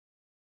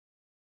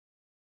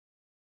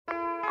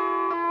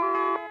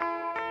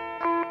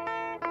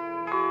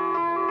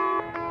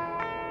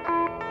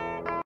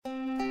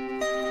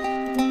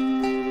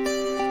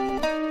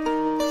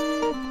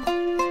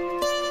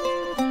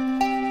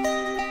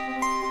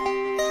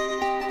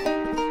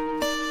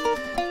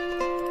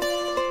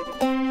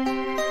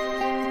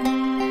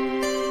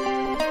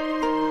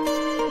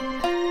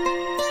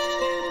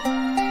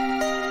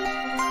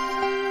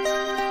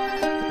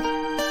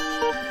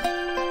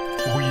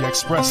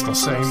express the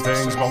same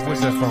things, but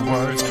with different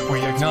words. We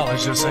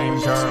acknowledge the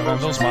same curve, and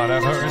those might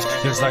have hurt.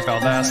 Just like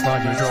our last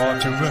night, you draw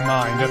to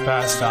remind a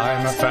past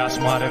time, a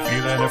fast-minded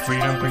feeling of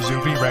freedom, please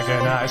you be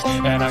recognized.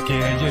 And I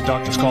can hear your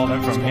doctors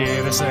calling from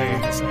here to say,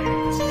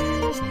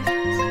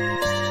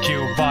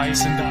 kill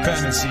bias,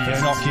 independency,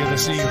 and ocular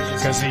seal,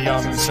 cause the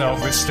young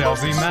self is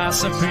stealthy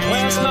mass appeal.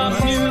 Where's my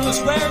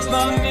muse? Where's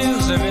my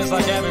muse? It feels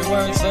like every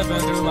word slipping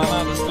through my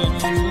mouth has been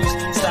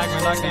used.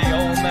 Staggering like the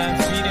old man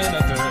feeding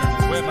a third.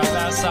 With my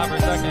past I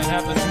protecting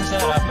half the things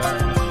that I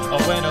burned. A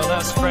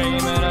windowless frame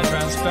in a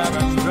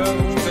transparent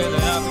room,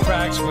 filling up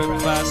cracks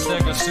with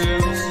plastic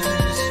assumes.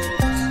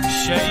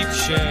 Shape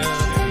shift,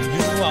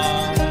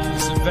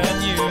 nuance,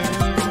 venue.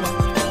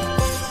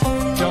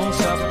 Don't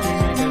stop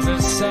dreaming cause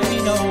this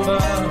ain't over.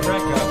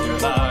 Wreck up your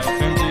life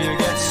until you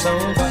get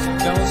sober.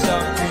 Don't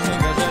stop dreaming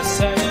cause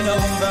this ain't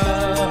over,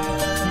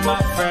 my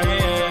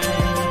friend.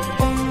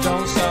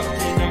 Don't stop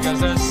dreaming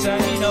cause this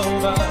ain't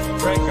over.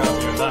 Break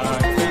up your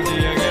life until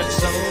you get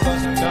sober.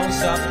 Don't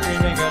stop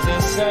dreaming cause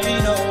this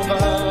ain't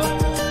over,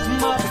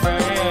 my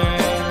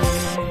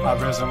friend.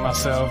 I've risen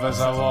myself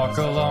as I walk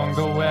along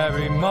the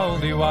weary,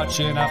 moldy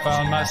watching. I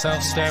found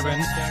myself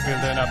staring,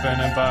 building up an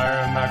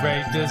empire of my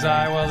great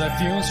desire. Well, the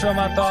fumes from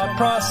my thought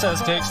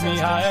process takes me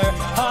higher,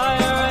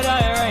 higher and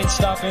higher. Ain't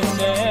stopping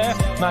there.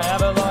 My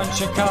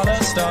avalanche of color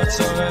starts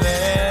over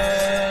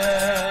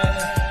there,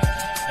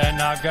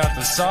 and I've got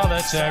the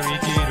solitary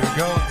key to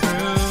go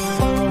through.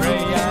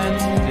 Ray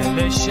and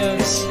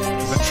delicious,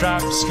 the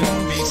traps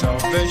can be so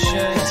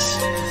vicious.